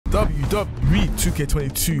WWE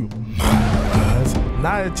 2K22 MyRISE.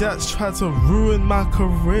 Nia Jax tried to ruin my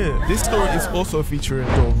career. This story is also featuring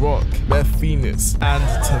The Rock, Beth Phoenix, and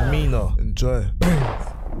Tamina. Enjoy.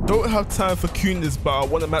 Don't have time for cuteness, but I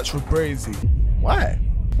want a match with Brazy. Why?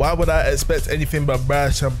 Why would I expect anything but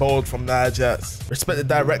brash and bold from Nia Jax? Respect the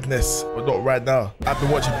directness, but not right now. I've been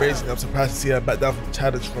watching Brazy and I'm surprised to see her back down from the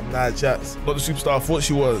challenge from Nia Jax. Not the superstar I thought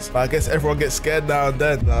she was, but I guess everyone gets scared now and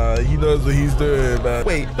then. He knows what he's doing, man.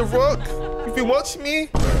 Wait, The Rock? You've been watching me?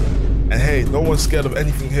 And hey, no one's scared of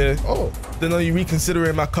anything here. Oh, then are you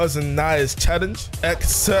reconsidering my cousin Nia's challenge?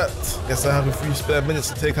 Except, guess I have a few spare minutes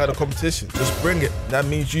to take out the competition. Just bring it. That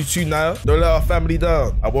means you too, Nia. Don't let our family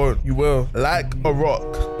down. I won't. You will. Like a rock.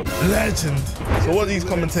 Legend. So what are these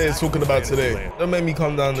commentators talking about today? Don't make me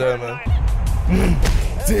come down there, man.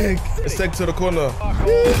 Dig. Let's take to the corner.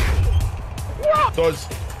 Dodge.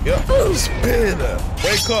 Yep. Spin.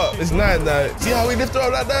 Wake up. It's night now. See how we lift her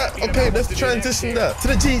up like that? Okay, let's transition that to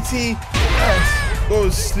the GT. Go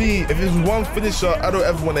to sleep. If it's one finisher, I don't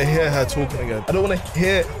ever want to hear her talking again. I don't want to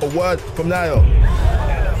hear a word from Nia.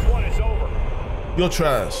 You're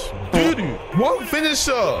trash. Dude, one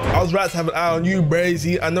finisher. I was right to have an eye on you,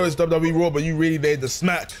 Brazy. I know it's WWE Raw, but you really laid the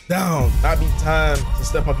smack down. Might be time to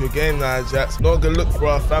step up your game, Nia Jax. Not a good look for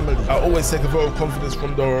our family. I always take a vote of confidence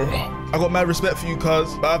from the... I got mad respect for you,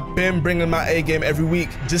 cuz, but I've been bringing my A game every week.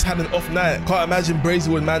 Just had an off night. Can't imagine Brazy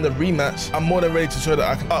would mind a rematch. I'm more than ready to show that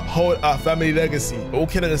I can uphold our family legacy. But all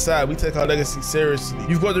kidding aside, we take our legacy seriously.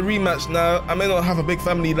 You've got the rematch now. I may not have a big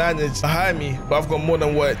family lineage behind me, but I've got more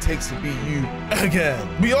than what it takes to beat you again.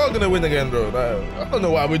 We are gonna win again, though. I don't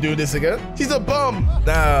know why we're doing this again. She's a bum.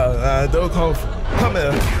 Nah, don't come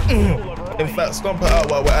here. In fact, stomp her out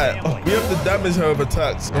while we're at it. Oh, we have to damage her with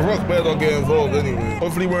attacks. The Rock better not get involved anyway.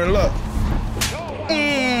 Hopefully we're in luck.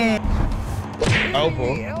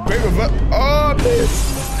 Elbow. Great reverse. Oh,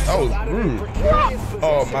 miss. That was rude.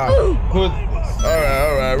 Oh, my goodness.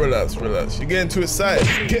 All right. Relax. You're getting too excited.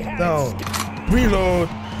 Get down. Reload.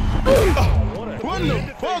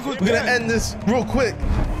 We're going to end this real quick.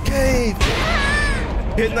 Cave.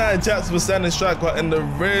 Hit Nia Jax with standing strike right in the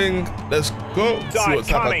ring. Let's go. See what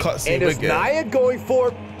type of cutscene we get. And is Nia going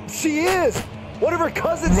for? She is. One of her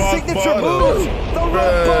cousin's signature moves. The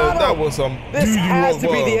rock bottom. That was some This has to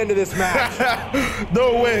be the end of this match.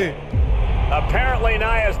 No way. Apparently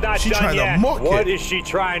Nia's not done yet. What is she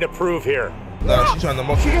trying to prove here? Nah, she's trying to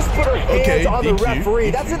mock. She just put her hands on the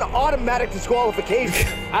referee. That's an automatic disqualification.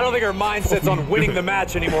 I don't think her mindset's on winning the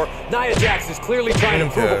match anymore. Nia Jax is clearly trying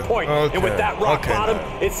to prove a point. And with that rock bottom,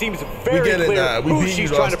 it seems very clear who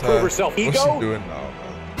she's trying to prove herself. What's she doing now,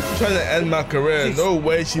 man? She's trying to end my career. No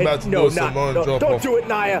way she's about to do a Simone drop off. Don't do it,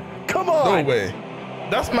 Nia. Come on. No way.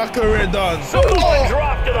 That's my career done. Someone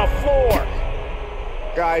dropped to the floor.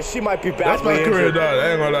 Guys, she might be back. That's my career done.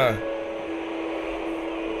 I ain't gonna lie.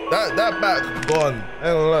 That back gone. I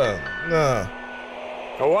ain't gonna lie. Nah.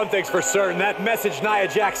 Well, one thing's for certain, that message Nia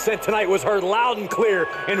Jax sent tonight was heard loud and clear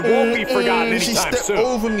and won't be forgotten anytime soon. She stepped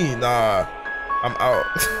over me. Nah, I'm out.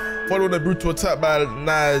 Following a brutal attack by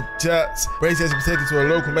Nia Jax, Brazy has been taken to a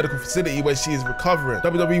local medical facility where she is recovering.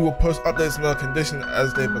 WWE will post updates on her condition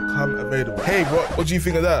as they become available. Hey, Rock, what do you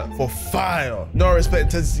think of that? For fire. No respect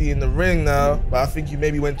intensity in the ring now, but I think you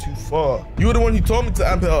maybe went too far. You were the one who told me to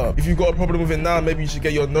amp it up. If you've got a problem with it now, maybe you should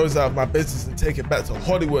get your nose out of my business and take it back to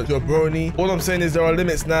Hollywood, your brony. All I'm saying is there are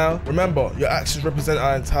limits now. Remember, your actions represent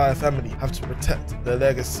our entire family. Have to protect the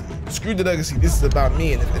legacy. Screw the legacy. This is about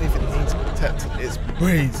me, and if anything needs protecting, it's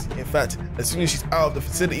Brazy. In fact, as soon as she's out of the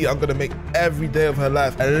facility, I'm gonna make every day of her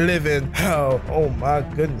life a living hell. Oh my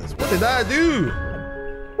goodness. What did I do?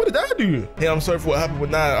 What did I do? Hey, I'm sorry for what happened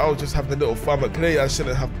with Nia. I was just having a little fun, but clearly I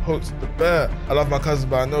shouldn't have poked the bear. I love my cousin,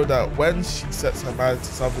 but I know that when she sets her mind to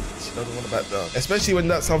something, she doesn't want to back down. Especially when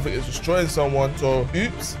that something is destroying someone. So,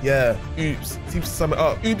 oops. Yeah, oops. Seems to sum it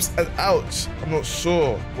up. Oops and ouch. I'm not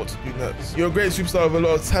sure what to do next. You're a great superstar with a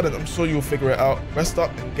lot of talent. I'm sure you'll figure it out. Rest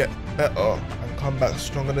up and get better. Come back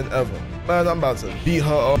stronger than ever. Man, I'm about to beat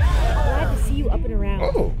her up. Glad to see you up and around.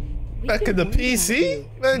 Oh, back in the PC?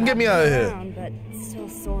 Man, get me out of here. But still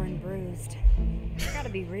sore and bruised. Gotta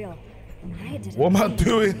be real. What am I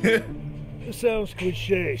doing here? This sounds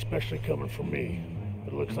cliche, especially coming from me.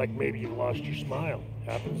 But it looks like maybe you lost your smile.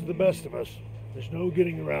 Happens to the best of us. There's no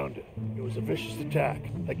getting around it. It was a vicious attack.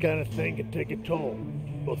 That kind of thing can take a toll,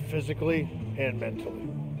 both physically and mentally.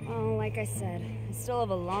 Oh, like I said, I still have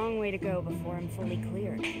a long way to go before I'm fully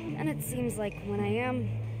cleared. And it seems like when I am,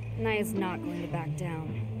 Nia's not going to back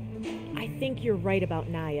down. I think you're right about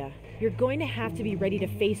Nia. You're going to have to be ready to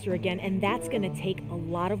face her again, and that's going to take a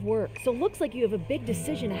lot of work. So looks like you have a big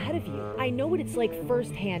decision ahead of you. I know what it's like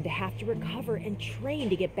firsthand to have to recover and train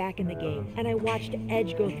to get back in the game, and I watched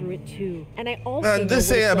Edge go through it too. And I also know what it's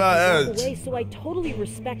like to walk away, so I totally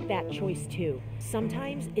respect that choice too.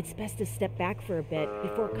 Sometimes it's best to step back for a bit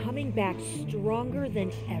before coming back stronger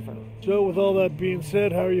than ever. So with all that being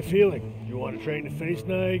said, how are you feeling? You want to train to face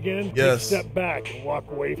Nia again? Yes. Take a step back and walk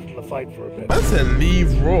away from the fight for a bit. I said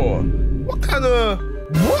leave Raw. What kind of...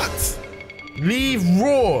 What? Leave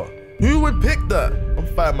Raw? Who would pick that? I'm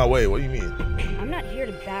fighting my way. What do you mean? I'm not here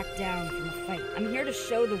to back down from a fight. I'm here to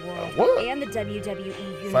show the world and the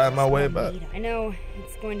WWE fight my way back. I know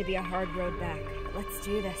it's going to be a hard road back. Let's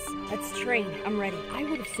do this. Let's train. I'm ready. I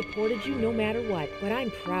would have supported you no matter what, but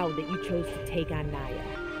I'm proud that you chose to take on Nia.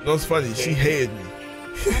 You know what's funny? She hated me.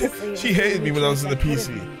 Honestly, she hated me when I was in the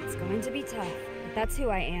PC. It's going to be tough, but that's who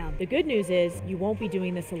I am. The good news is you won't be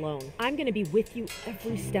doing this alone. I'm going to be with you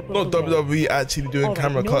every step of the way. Not WWE actually doing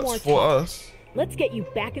camera cuts for us. Let's get you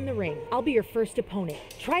back in the ring. I'll be your first opponent.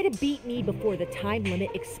 Try to beat me before the time limit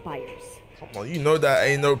expires. Come on, you know that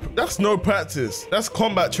ain't that's no practice. That's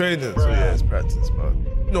combat training. So yeah, it's practice, but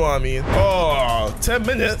you know what I mean. Oh, 10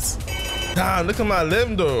 minutes. Damn, look at my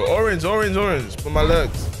limb though. Orange for my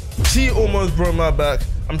legs. She almost broke my back.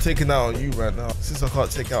 I'm taking that on you right now, since I can't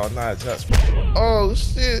take out on Nia Jax. Oh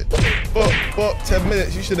shit. But 10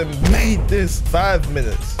 minutes, you should have made this 5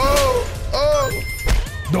 minutes. Oh.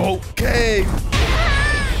 Okay.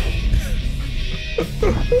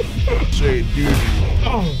 Straight dude.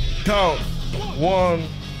 Count. 1,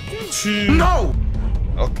 2. No!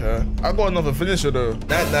 Okay. I got another finisher though.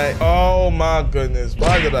 Night. Oh my goodness.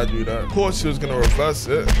 Why did I do that? Of course she was gonna reverse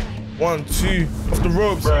it. 1, 2. Off the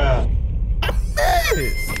ropes. Bruh.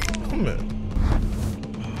 Come here.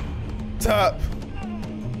 Tap.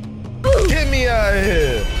 Get me out of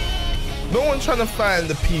here. No one trying to fight in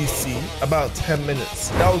the PC. About 10 minutes.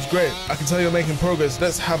 That was great. I can tell you're making progress.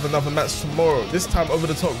 Let's have another match tomorrow. This time over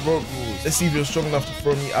the top rope rules. Let's see if you're strong enough to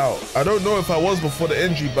throw me out. I don't know if I was before the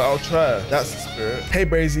injury, but I'll try. That's the spirit. Hey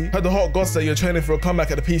Brazy, heard the hot goss that you're training for a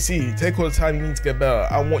comeback at the PC. Take all the time you need to get better.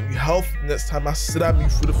 I want you health next time I slam you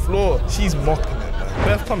through the floor. She's mocking it, man.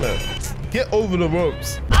 Beth, come here. Get over the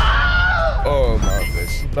ropes. Oh my god,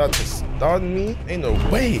 she's about to stun me? Ain't no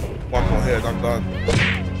way. One more hit, I'm done.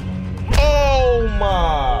 Oh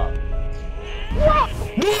my! What?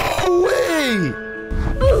 No way!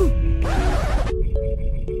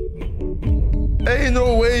 Ain't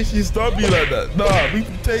no way she stopped me like that. Nah, we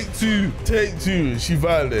can take two. She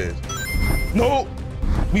violated. No,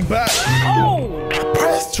 we back. Oh!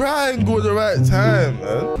 Press triangle at the right time,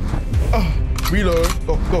 man. Oh, reload.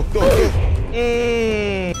 Go.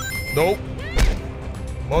 Nope.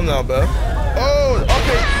 Come on now, Beth. Oh,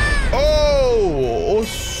 okay. Oh,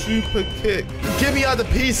 super kick. Get me out of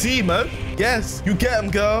the PC, man. Yes, you get him,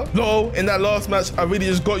 girl. No, in that last match, I really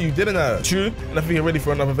just got you, didn't I? True, and I think you're ready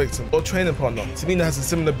for another victim. Or training partner. Tamina has a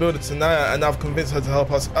similar build to Nia, and I've convinced her to help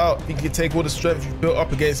us out. You can take all the strength you've built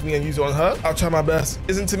up against me and use it on her. I'll try my best.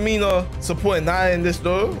 Isn't Tamina supporting Nia in this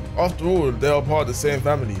though? After all, they are part of the same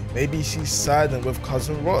family. Maybe she's siding with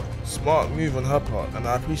Cousin Rock. Smart move on her part, and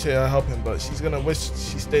I appreciate her helping, but she's gonna wish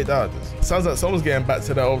she stayed out of this. Sounds like someone's getting back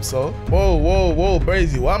to their old self. Whoa,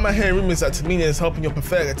 Brazy. Why am I hearing rumors that Tamina is helping your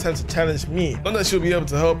pathetic attempt to challenge me? Not that she'll be able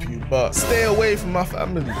to help you, but stay away from my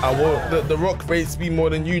family. I won't. The Rock rates me more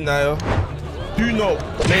than you, Nia. Do not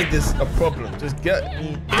make this a problem. Just get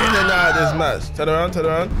me in and out of this match. Turn around.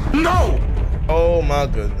 No! Oh my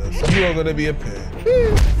goodness. You are gonna be a pain.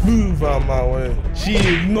 Move out my way. She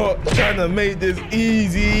is not trying to make this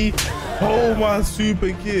easy. Hold my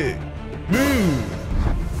super kick.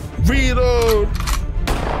 Move. Reload.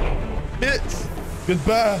 Bitch.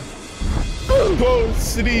 Goodbye. Go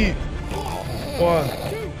sleep. 1,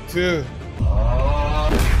 2.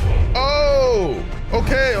 Oh,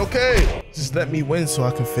 okay. Just let me win so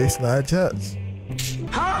I can face Nia Jax.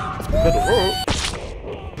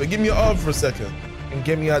 But give me your arm for a second and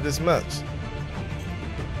get me out of this match.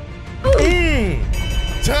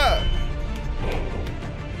 Tap.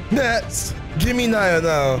 Next. Give me Nia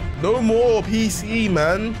now. No more PC,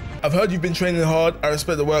 man. I've heard you've been training hard. I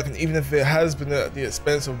respect the work, and even if it has been at the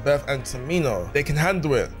expense of Beth and Tamina, they can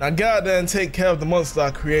handle it. Now get out there and take care of the monster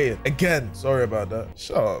I created. Again, sorry about that.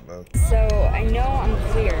 Shut up, man. So, I know I'm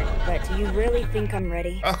cleared, but do you really think I'm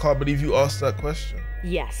ready? I can't believe you asked that question.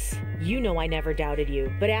 Yes, you know I never doubted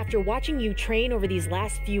you, but after watching you train over these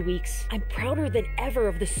last few weeks, I'm prouder than ever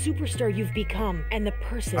of the superstar you've become and the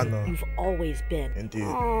person you've always been. Indeed.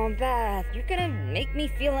 Oh, Beth, you're gonna make me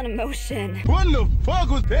feel an emotion. What the fuck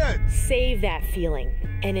was that? Save that feeling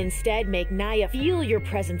and instead make Nia feel your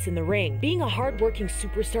presence in the ring. Being a hardworking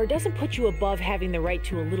superstar doesn't put you above having the right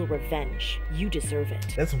to a little revenge. You deserve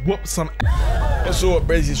it. Let's whoop some. Not sure what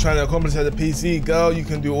Brazy's trying to accomplish at the PC. Girl, you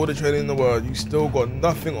can do all the training in the world. You still got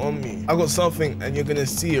nothing on me. I got something, and you're gonna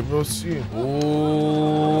see it real soon.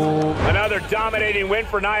 Ooh. Another dominating win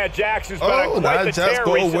for Nia Jax, who's been on quite the tear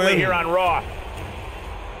recently here on Raw.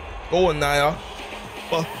 Go on, Nia.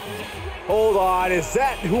 Hold on, is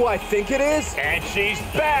that who I think it is? And she's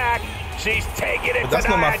back. She's taking it That's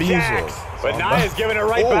to not my Nia Jax. But so Nia's giving it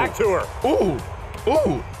right back to her. Ooh.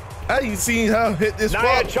 I ain't seen her hit this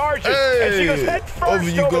Nia charges, and she goes head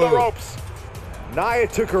first over the ropes. Nia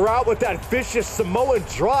took her out with that vicious Samoan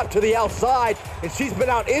drop to the outside, and she's been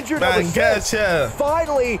out injured ever since.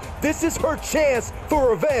 Finally, this is her chance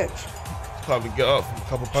for revenge. Probably get up from a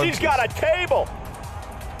couple punches. She's got a table.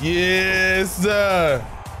 Yes, sir.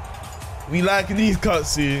 We like these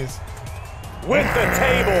cutscenes. With the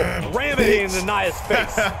table ramming into Nia's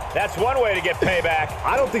face. That's one way to get payback.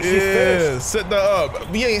 I don't think she's finished. Set that up.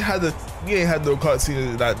 We ain't had no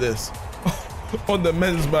cutscenes like this on the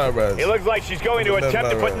men's MyRISE. It looks like she's going to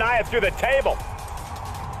attempt to put Nia through the table.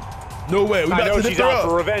 No way. I know she's out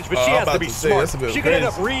for revenge, but she has to be smart. She could end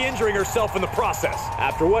up re-injuring herself in the process.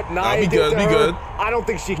 After what Nia did to her, I don't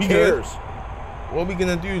think she cares. What are we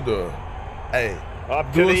gonna do though? Hey.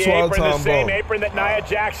 Up to the apron, the same apron that Nia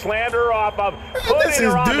Jax slammed her off of, putting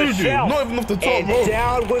her on the shelf. Not even off the top rope. And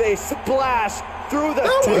down with a splash through the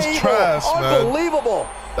table. Was trash, unbelievable.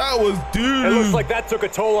 Man. That was doo-doo. It looks like that took a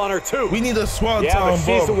toll on her too. We need a swanton bomb. Yeah,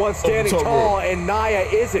 but she's the one standing tall, rope. and Nia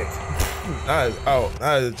isn't. Nia is out.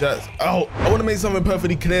 Nia is just out. I want to make something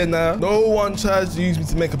perfectly clear now. No one tries to use me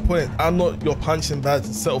to make a point. I'm not your punching bag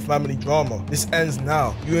to settle family drama. This ends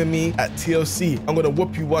now. You and me at TLC. I'm going to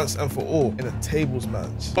whoop you once and for all in a tables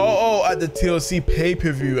match. Oh, at the TLC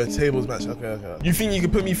pay-per-view, a tables match. Okay. You think you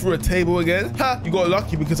can put me through a table again? Ha! You got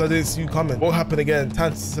lucky because I didn't see you coming. What happened again?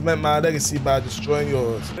 Time to cement my legacy by destroying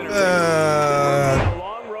yours.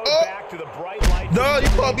 No, you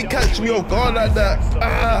can't be catching me off guard like that.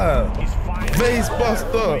 Face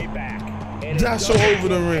buster. Dash her over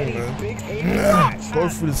the ring, man. Go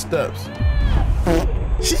through the steps.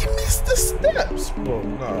 She missed the steps, bro.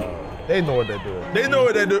 Nah, they know what they're doing. They know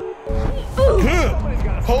what they're doing.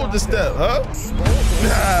 Hold the step, huh?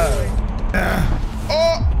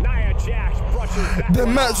 The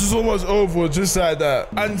match is almost over, just like that.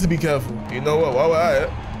 I need to be careful. You know what? While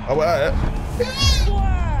we're at it.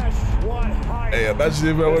 Hey, imagine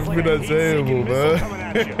if I went through that table, man.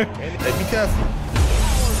 Hey, be careful.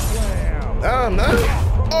 Man.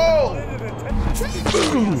 Oh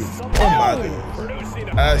my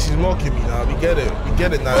God. She's mocking me now. We get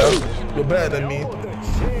it now. You're better than me.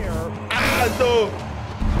 No.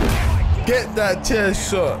 Get that chair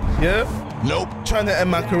shot, yeah? Nope. Trying to end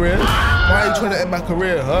my career? Why are you trying to end my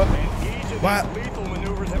career, huh? Why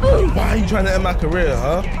are you trying to end my career,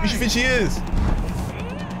 huh? Who you think she is?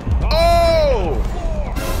 Oh!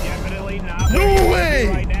 No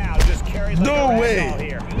way! No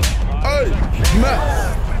way! Oh,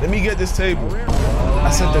 man. Let me get this table. I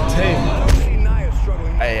said the table.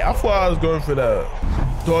 Hey, I thought I was going for that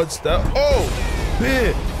dodge step. Oh!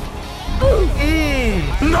 Here!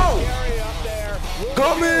 No!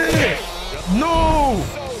 Come in! No!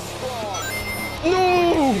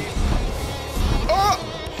 No! Oh!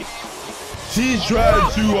 She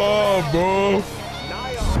tried too hard, bro.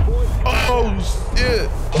 Oh shit!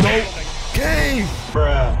 No game,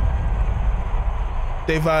 bruh.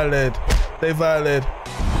 They violated.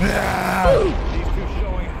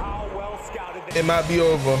 It might be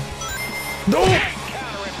over. No!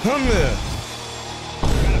 Come here.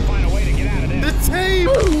 The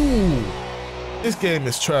table. This game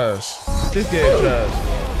is trash. I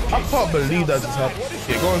can't believe that just happened.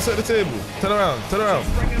 Okay, go and set the table. Turn around.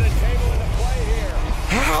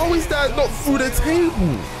 How is that not through the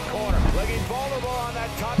table?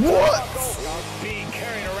 What?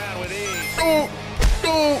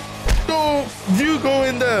 No, you go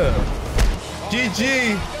in there.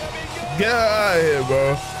 GG. Get her out of here,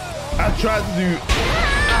 bro. I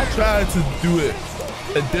tried to do it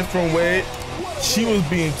a different way. She was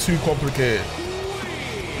being too complicated.